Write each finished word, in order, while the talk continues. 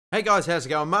Hey guys, how's it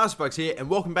going? MasterBucks here, and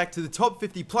welcome back to the top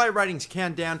 50 player ratings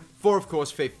countdown for, of course,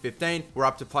 FIFA 15. We're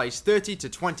up to place 30 to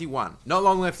 21. Not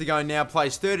long left to go now,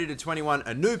 place 30 to 21.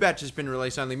 A new batch has been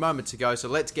released only moments ago, so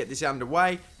let's get this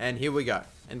underway, and here we go.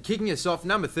 And kicking us off,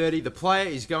 number 30, the player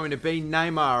is going to be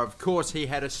Neymar. Of course, he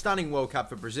had a stunning World Cup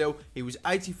for Brazil. He was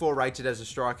 84 rated as a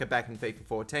striker back in FIFA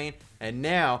 14, and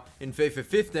now in FIFA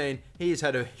 15, he has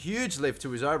had a huge lift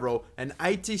to his overall, an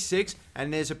 86,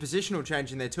 and there's a positional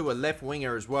change in there too, a left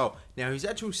winger as well. Now, his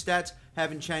actual stats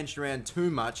haven't changed around too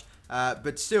much,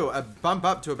 but still, a bump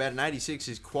up to about an 86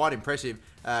 is quite impressive,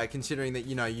 considering that,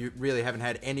 you really haven't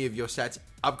had any of your stats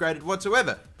upgraded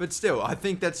whatsoever. But still, I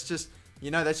think that's just...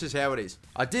 that's just how it is.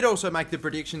 I did also make the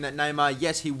prediction that Neymar,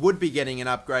 yes, he would be getting an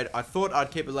upgrade. I thought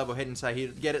I'd keep a level head and say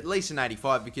he'd get at least an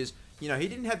 85 because, he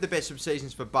didn't have the best of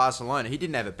seasons for Barcelona. He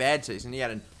didn't have a bad season. He had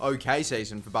an okay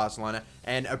season for Barcelona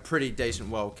and a pretty decent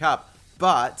World Cup.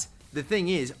 But the thing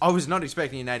is, I was not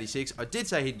expecting an 86. I did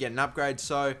say he'd get an upgrade,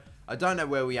 so I don't know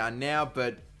where we are now,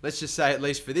 but let's just say, at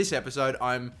least for this episode,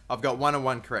 I've got 1 and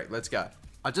 1 correct. Let's go.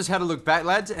 I just had a look back,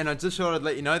 lads, and I just thought I'd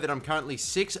let you know that I'm currently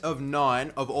 6 of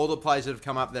 9 of all the plays that have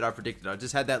come up that I predicted. I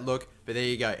just had that look, but there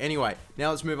you go. Anyway,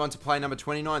 now let's move on to play number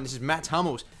 29. This is Matt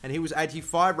Hummels, and he was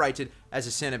 85 rated as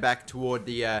a centre-back toward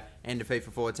the end of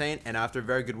FIFA 14, and after a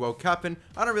very good World Cup, and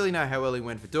I don't really know how well he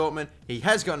went for Dortmund. He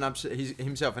has gotten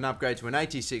himself an upgrade to an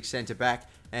 86 centre-back,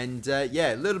 and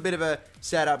yeah, a little bit of a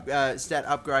stat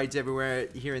upgrades everywhere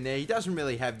here and there. He doesn't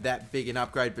really have that big an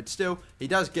upgrade, but still, he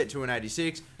does get to an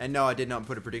 86. And no, I did not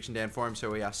put a prediction down for him, so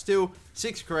we are still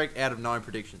 6 correct out of 9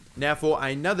 predictions. Now for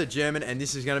another German, and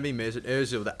this is going to be Mesut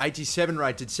Ozil, the 87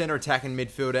 rated centre attacking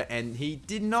midfielder, and he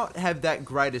did not have that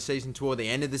great a season toward the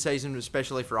end of the season,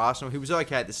 especially for Arsenal. He was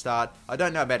okay at the start. I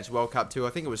don't know about his World Cup too. I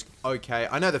think it was okay.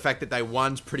 I know the fact that they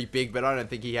won's pretty big, but I don't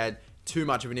think he had too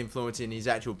much of an influence in his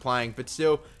actual playing, but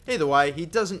still, either way, he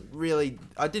doesn't really,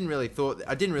 I didn't really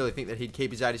think that he'd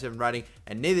keep his 87 rating,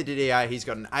 and neither did EA. He's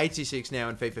got an 86 now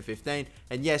in FIFA 15,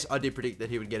 and yes, I did predict that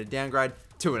he would get a downgrade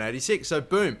to an 86, so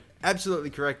boom,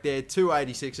 absolutely correct there, 2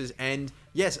 86s, and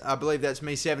yes, I believe that's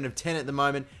me 7 of 10 at the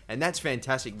moment, and that's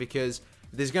fantastic because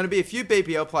there's going to be a few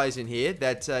BPL players in here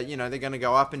that, they're going to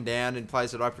go up and down, and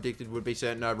players that I predicted would be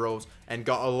certain overalls and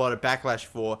got a lot of backlash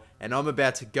for, and I'm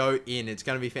about to go in. It's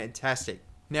going to be fantastic.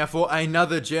 Now for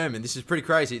another German, this is pretty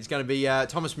crazy. It's going to be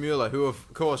Thomas Müller, who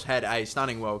of course had a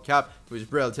stunning World Cup. It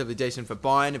was relatively decent for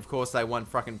Bayern. Of course, they won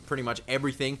fucking pretty much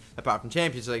everything apart from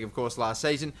Champions League, of course, last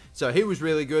season. So he was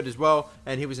really good as well,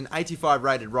 and he was an 85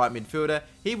 rated right midfielder.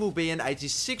 He will be an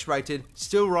 86 rated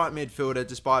still right midfielder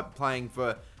despite playing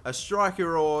for a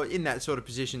striker or in that sort of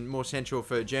position, more central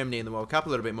for Germany in the World Cup a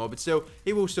little bit more, but still,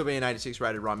 he will still be an 86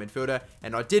 rated right midfielder,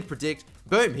 and I did predict,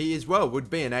 boom, he as well would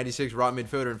be an 86 right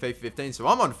midfielder in FIFA 15, so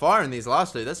I'm on fire in these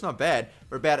last two. That's not bad.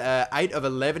 We're about 8 of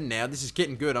 11 now. This is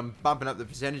getting good. I'm bumping up the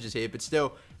percentages here, but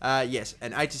still, yes,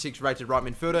 an 86 rated right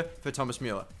midfielder for Thomas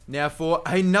Müller. Now for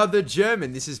another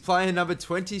German, this is player number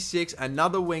 26,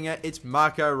 another winger. It's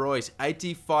Marco Reus,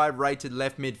 85 rated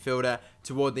left midfielder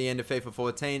toward the end of FIFA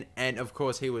 14, and of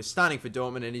course he was stunning for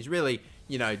Dortmund, and he's really,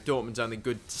 Dortmund's only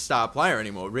good star player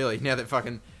anymore, really, now that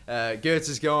fucking Goetz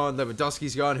is gone,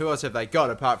 Lewandowski's gone. Who else have they got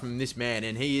apart from this man?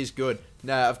 And he is good.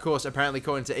 Now, of course, apparently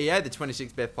according to EA, the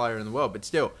 26th best player in the world, but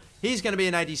still, he's going to be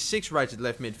an 86 rated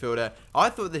left midfielder. I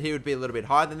thought that he would be a little bit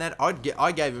higher than that.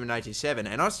 I gave him an 87,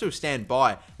 and I still stand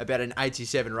by about an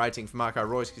 87 rating for Marco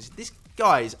Reus because this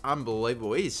guy is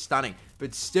unbelievable. He is stunning,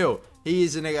 but still, he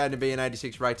is going to be an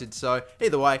 86 rated, so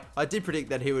either way, I did predict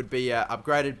that he would be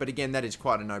upgraded, but again, that is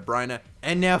quite a no-brainer.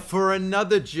 And now for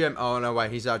another gem. Oh, no,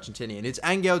 wait, he's Argentinian. It's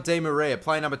Angel Di Maria,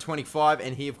 player number 25,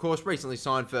 and he, of course, recently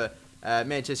signed for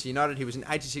Manchester United. He was an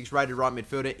 86 rated right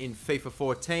midfielder in FIFA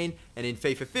 14, and in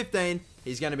FIFA 15,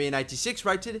 he's going to be an 86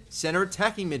 rated centre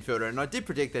attacking midfielder, and I did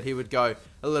predict that he would go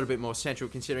a little bit more central,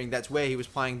 considering that's where he was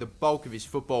playing the bulk of his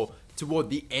football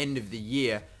toward the end of the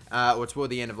year. Or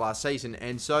toward the end of last season,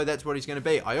 and so that's what he's going to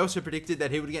be. I also predicted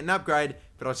that he would get an upgrade,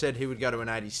 but I said he would go to an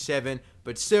 87,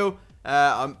 but still,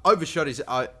 I overshot it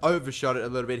a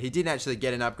little bit. He didn't actually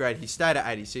get an upgrade. He stayed at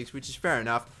 86, which is fair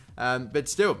enough, but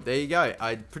still, there you go.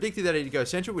 I predicted that he'd go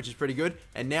central, which is pretty good,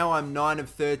 and now I'm 9 of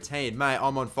 13. Mate,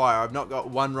 I'm on fire. I've not got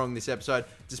one wrong this episode,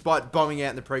 despite bombing out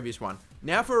in the previous one.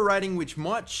 Now for a rating which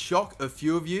might shock a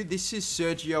few of you, this is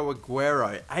Sergio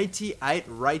Aguero, 88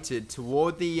 rated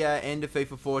toward the end of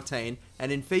FIFA 14,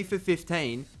 and in FIFA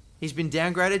 15, he's been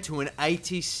downgraded to an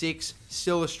 86,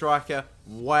 still a striker.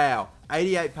 Wow,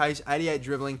 88 pace, 88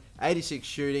 dribbling, 86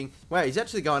 shooting. Wow, he's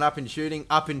actually gone up in shooting,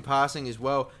 up in passing as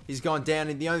well. He's gone down,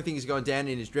 and the only thing he's gone down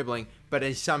in is dribbling, but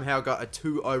he's somehow got a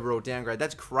 2 overall downgrade.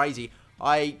 That's crazy.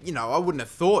 I wouldn't have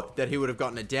thought that he would have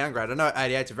gotten a downgrade. I know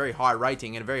 88's a very high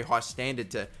rating and a very high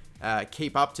standard to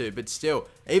keep up to, but still,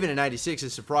 even an 86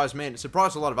 has surprised me, and it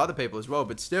surprised a lot of other people as well,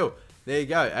 but still, there you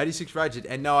go, 86 rated.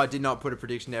 And no, I did not put a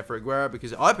prediction there for Aguero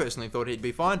because I personally thought he'd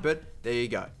be fine, but there you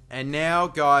go. And now,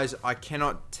 guys, I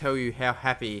cannot tell you how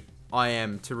happy I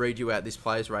am to read you out this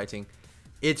player's rating.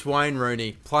 It's Wayne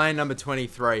Rooney, player number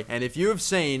 23. And if you have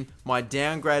seen my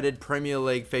downgraded Premier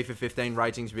League FIFA 15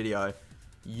 ratings video,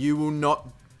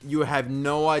 you have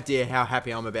no idea how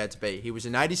happy I'm about to be. He was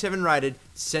an 87 rated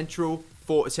centre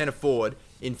forward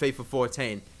in FIFA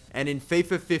 14. And in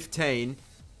FIFA 15,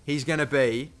 he's going to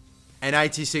be an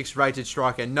 86 rated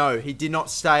striker. No, he did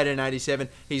not stay at an 87.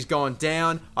 He's gone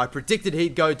down. I predicted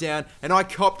he'd go down, and I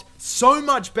copped so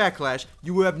much backlash.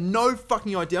 You have no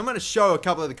fucking idea. I'm going to show a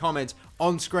couple of the comments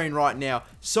on screen right now.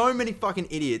 So many fucking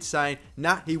idiots saying,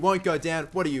 nah, he won't go down.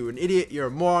 What are you, an idiot? You're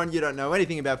a moron. You don't know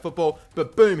anything about football.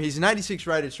 But boom, he's an 86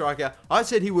 rated striker. I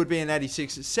said he would be an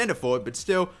 86 centre forward, but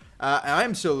still, I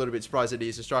am still a little bit surprised that he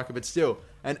is a striker, but still,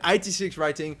 an 86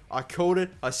 rating. I called it.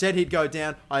 I said he'd go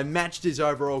down. I matched his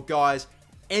overall. Guys,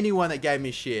 anyone that gave me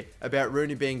shit about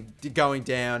Rooney going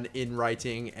down in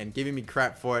rating and giving me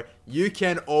crap for it, you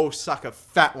can all suck a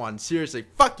fat one. Seriously,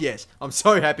 fuck yes. I'm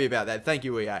so happy about that. Thank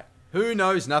you, EA. Who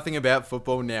knows nothing about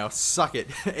football now? Suck it.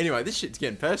 Anyway, this shit's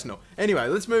getting personal. Anyway,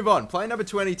 let's move on. Player number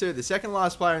 22, the second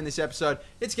last player in this episode,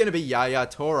 it's going to be Yaya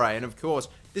Toure. And of course,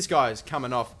 this guy was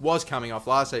coming off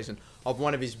last season of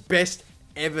one of his best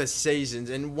ever seasons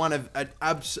and one of an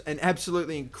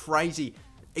absolutely crazy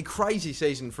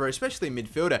season for especially a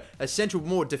midfielder, a central,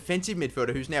 more defensive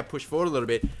midfielder who's now pushed forward a little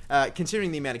bit,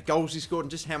 considering the amount of goals he scored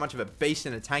and just how much of a beast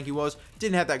and a tank he was.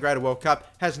 Didn't have that great a World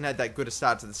Cup, hasn't had that good a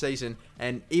start to the season,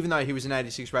 and even though he was an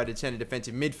 86 rated centre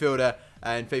defensive midfielder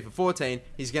in FIFA 14,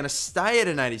 he's going to stay at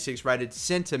an 86 rated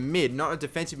centre mid, not a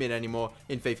defensive mid anymore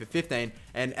in FIFA 15.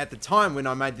 And at the time when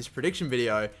I made this prediction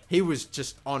video, he was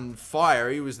just on fire.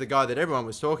 He was the guy that everyone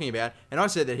was talking about, and I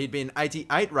said that he'd be an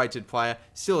 88 rated player,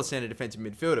 still a centre defensive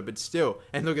midfielder, but still,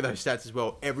 and look at those stats as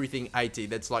well, everything 80.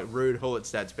 That's like Rude Hullet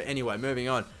stats. But anyway, moving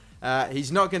on.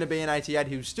 He's not going to be an 88.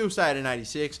 He'll still stay at an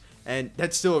 86. And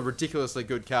that's still a ridiculously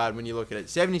good card when you look at it.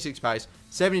 76 pace,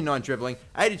 79 dribbling,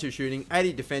 82 shooting,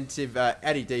 80 defensive,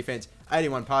 80 defense,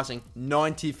 81 passing,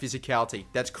 90 physicality.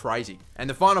 That's crazy. And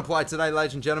the final player today,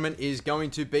 ladies and gentlemen, is going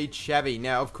to be Xavi.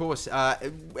 Now, of course,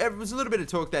 there was a little bit of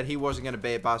talk that he wasn't going to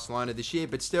be at Barcelona this year,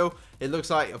 but still, it looks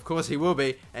like, of course, he will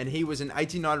be. And he was an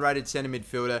 89 rated centre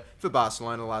midfielder for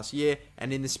Barcelona last year.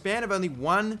 And in the span of only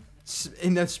one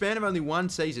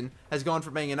season, has gone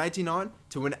from being an 89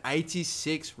 to an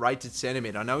 86 rated centre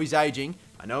mid. I know he's aging.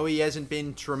 I know he hasn't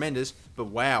been tremendous, but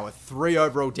wow, a 3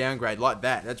 overall downgrade like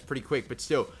that. That's pretty quick, but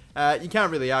still, you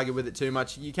can't really argue with it too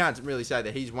much. You can't really say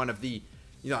that he's one of the,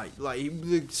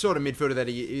 the sort of midfielder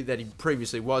that he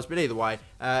previously was. But either way,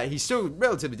 he's still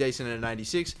relatively decent at an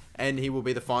 86, and he will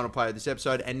be the final player of this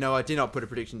episode. And no, I did not put a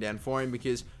prediction down for him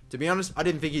because, to be honest, I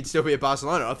didn't think he'd still be at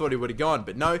Barcelona. I thought he would have gone,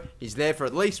 but no, he's there for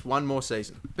at least one more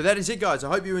season. But that is it, guys. I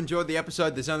hope you enjoyed the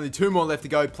episode. There's only 2 more left to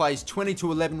go. Plays 20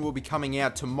 to 11 will be coming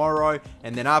out tomorrow,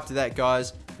 and then after that,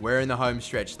 guys, we're in the home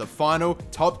stretch. The final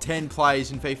top 10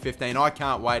 plays in FIFA 15. I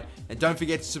can't wait. And don't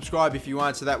forget to subscribe if you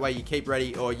aren't, so that way you keep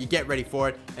ready, or you get ready for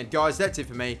it. And guys, that's it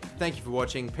for me. Thank you for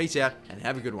watching. Peace out, and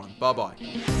have a good one.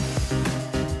 Bye-bye.